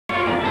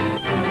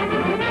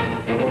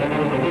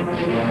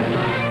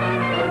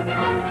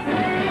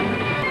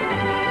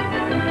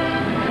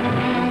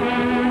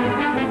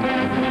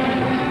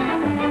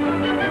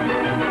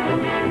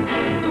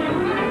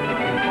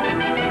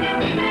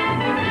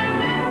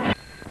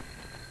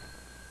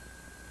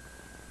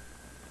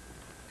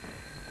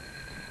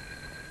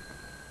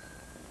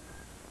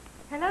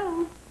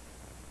Hello?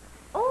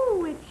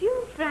 Oh, it's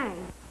you, Frank.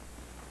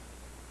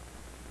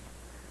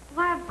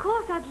 Why, of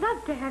course, I'd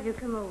love to have you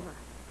come over.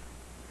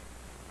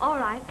 All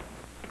right.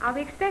 I'll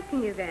be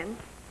expecting you then.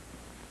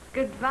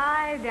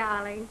 Goodbye,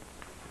 darling.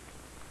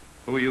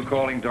 Who are you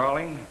calling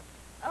darling?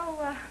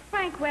 Oh,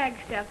 Frank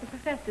Wagstaff, the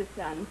professor's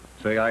son.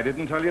 Say, I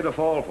didn't tell you to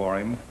fall for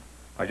him.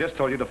 I just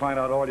told you to find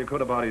out all you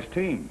could about his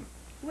team.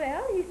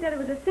 Well, he said it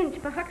was a cinch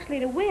for Huxley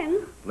to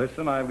win.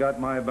 Listen, I've got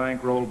my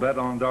bankroll bet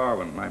on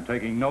Darwin. I'm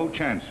taking no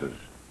chances.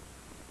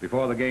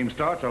 Before the game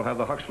starts, I'll have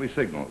the Huxley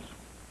signals.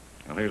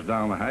 Well, here's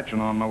down the hatch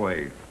and on my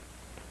way.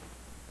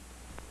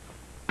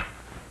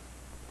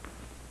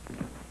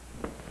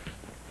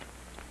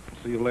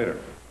 See you later.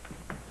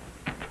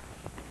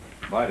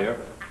 Bye, dear.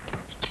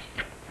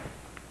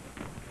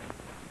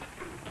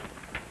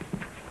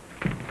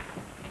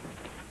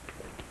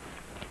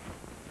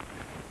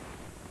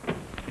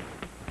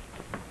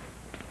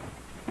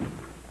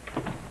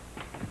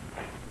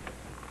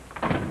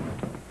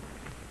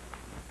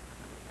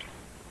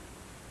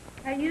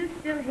 Are you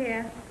still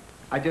here?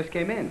 I just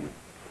came in.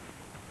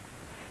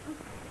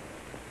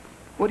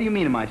 What do you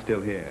mean, am I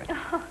still here?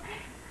 Oh,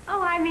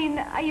 I mean,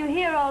 are you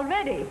here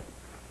already?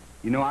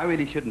 You know, I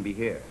really shouldn't be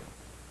here.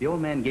 The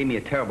old man gave me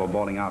a terrible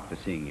bawling out for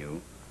seeing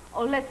you.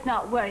 Oh, let's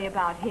not worry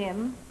about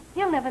him.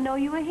 He'll never know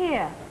you were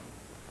here.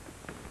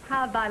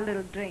 How about a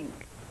little drink?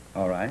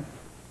 All right.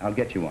 I'll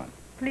get you one.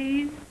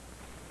 Please?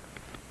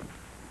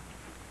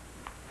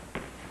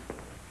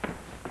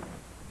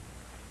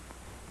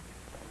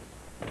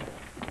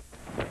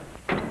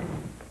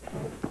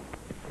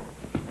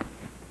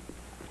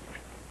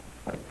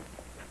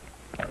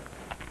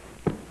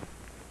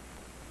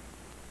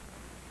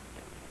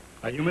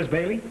 Are you Miss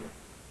Bailey?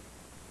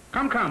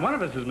 Come, one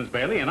of us is Miss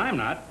Bailey, and I'm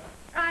not.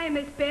 I'm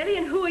Miss Bailey,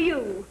 and who are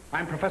you?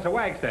 I'm Professor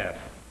Wagstaff.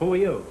 Who are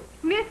you?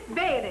 Miss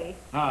Bailey.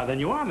 Ah, then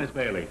you are Miss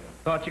Bailey.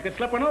 Thought you could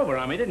slip one over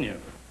on me, didn't you?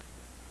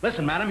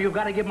 Listen, madam, you've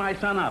got to give my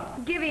son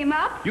up. Give him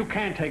up? You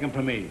can't take him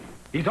from me.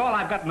 He's all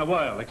I've got in the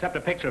world, except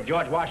a picture of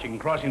George Washington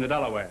crossing the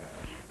Delaware.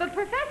 But,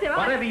 Professor,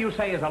 Whatever you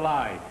say is a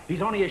lie.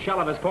 He's only a shell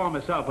of his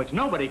former self, which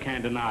nobody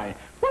can deny.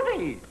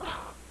 Whoopee!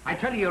 I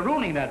tell you, you're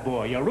ruining that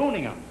boy. You're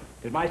ruining him.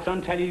 Did my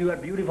son tell you you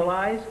had beautiful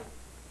eyes?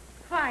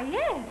 Why,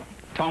 yes.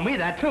 Told me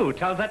that, too.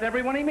 Tells that to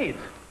everyone he meets.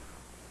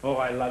 Oh,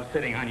 I love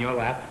sitting on your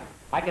lap.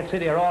 I could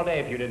sit here all day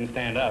if you didn't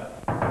stand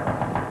up.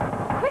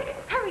 Quick,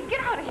 hurry, get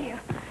out of here.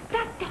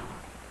 That door.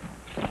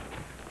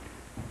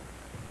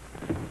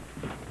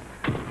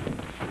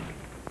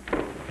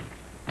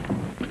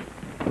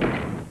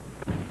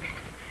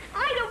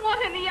 I don't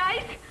want any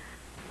ice.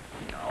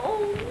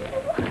 Oh.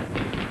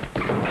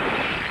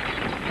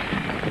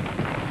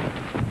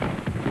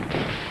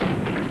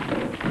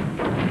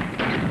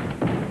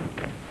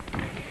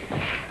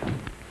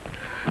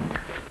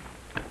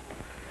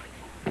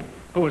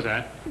 Who was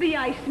that? The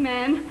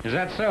Iceman. Is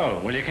that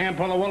so? Well, you can't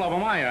pull the wool over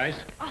my ice.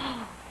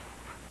 Oh.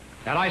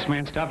 That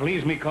Iceman stuff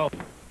leaves me cold.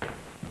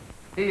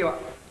 Here you are.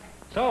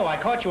 So, I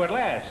caught you at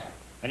last.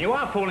 And you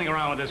are fooling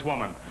around with this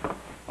woman.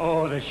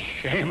 Oh, the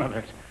shame of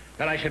it.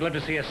 That I should live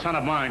to see a son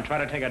of mine try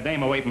to take a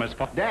dame away from his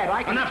father. Dad,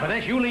 I can... Enough of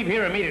this. You leave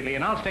here immediately,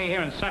 and I'll stay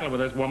here and settle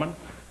with this woman.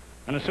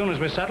 And as soon as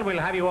we're settled, we'll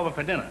have you over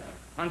for dinner.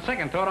 On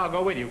second thought, I'll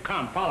go with you.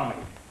 Come, follow me.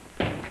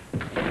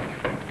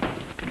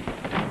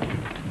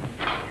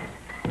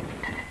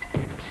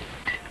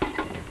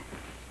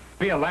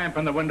 Be a lamp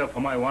in the window for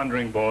my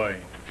wandering boy.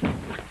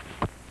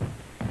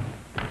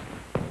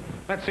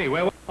 Let's see,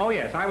 where... Oh,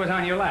 yes, I was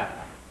on your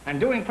lap.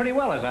 And doing pretty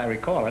well, as I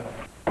recall it.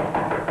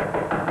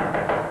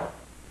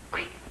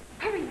 Quick,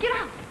 hurry, get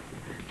out.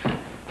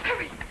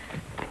 Hurry.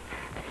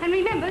 And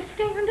remember,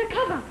 stay under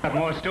cover. Got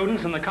more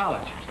students in the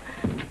college.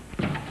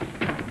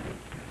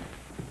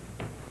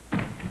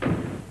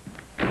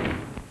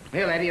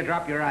 Here, lady, you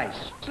drop your ice.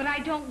 But I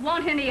don't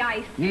want any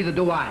ice. Neither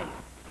do I.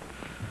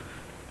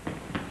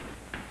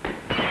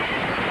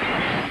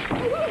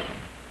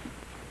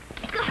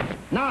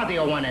 Now do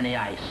you want any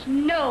ice?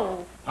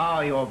 No. Oh,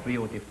 you're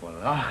beautiful.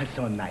 Oh,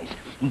 so nice.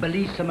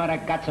 Bellissima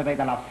ragazza,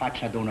 veda la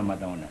faccia d'una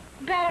Madonna.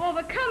 Don't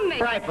overcome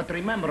me. Right, but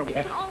remember...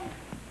 Oh,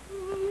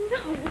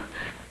 no.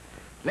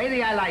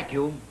 Lady, I like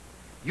you.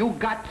 You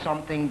got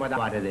something, but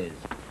what it is.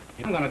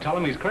 I'm going to tell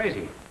him he's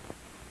crazy.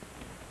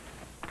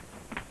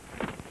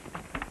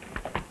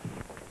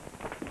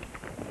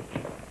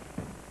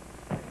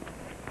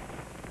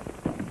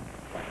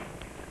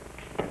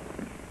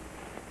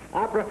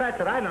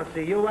 Professor, I don't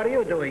see you. What are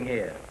you doing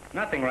here?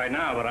 Nothing right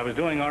now, but I was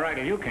doing all right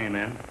till you came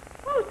in.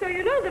 Oh, so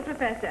you know the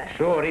professor?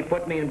 Sure, he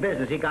put me in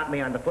business. He got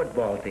me on the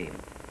football team.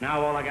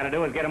 Now all I got to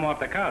do is get him off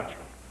the couch.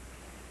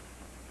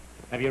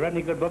 Have you read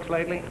any good books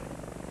lately?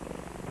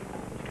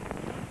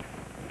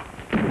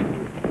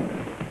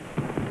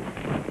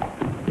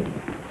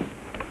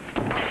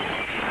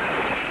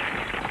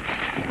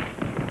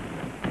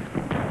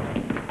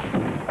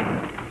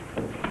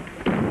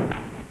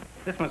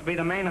 This must be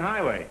the main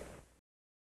highway.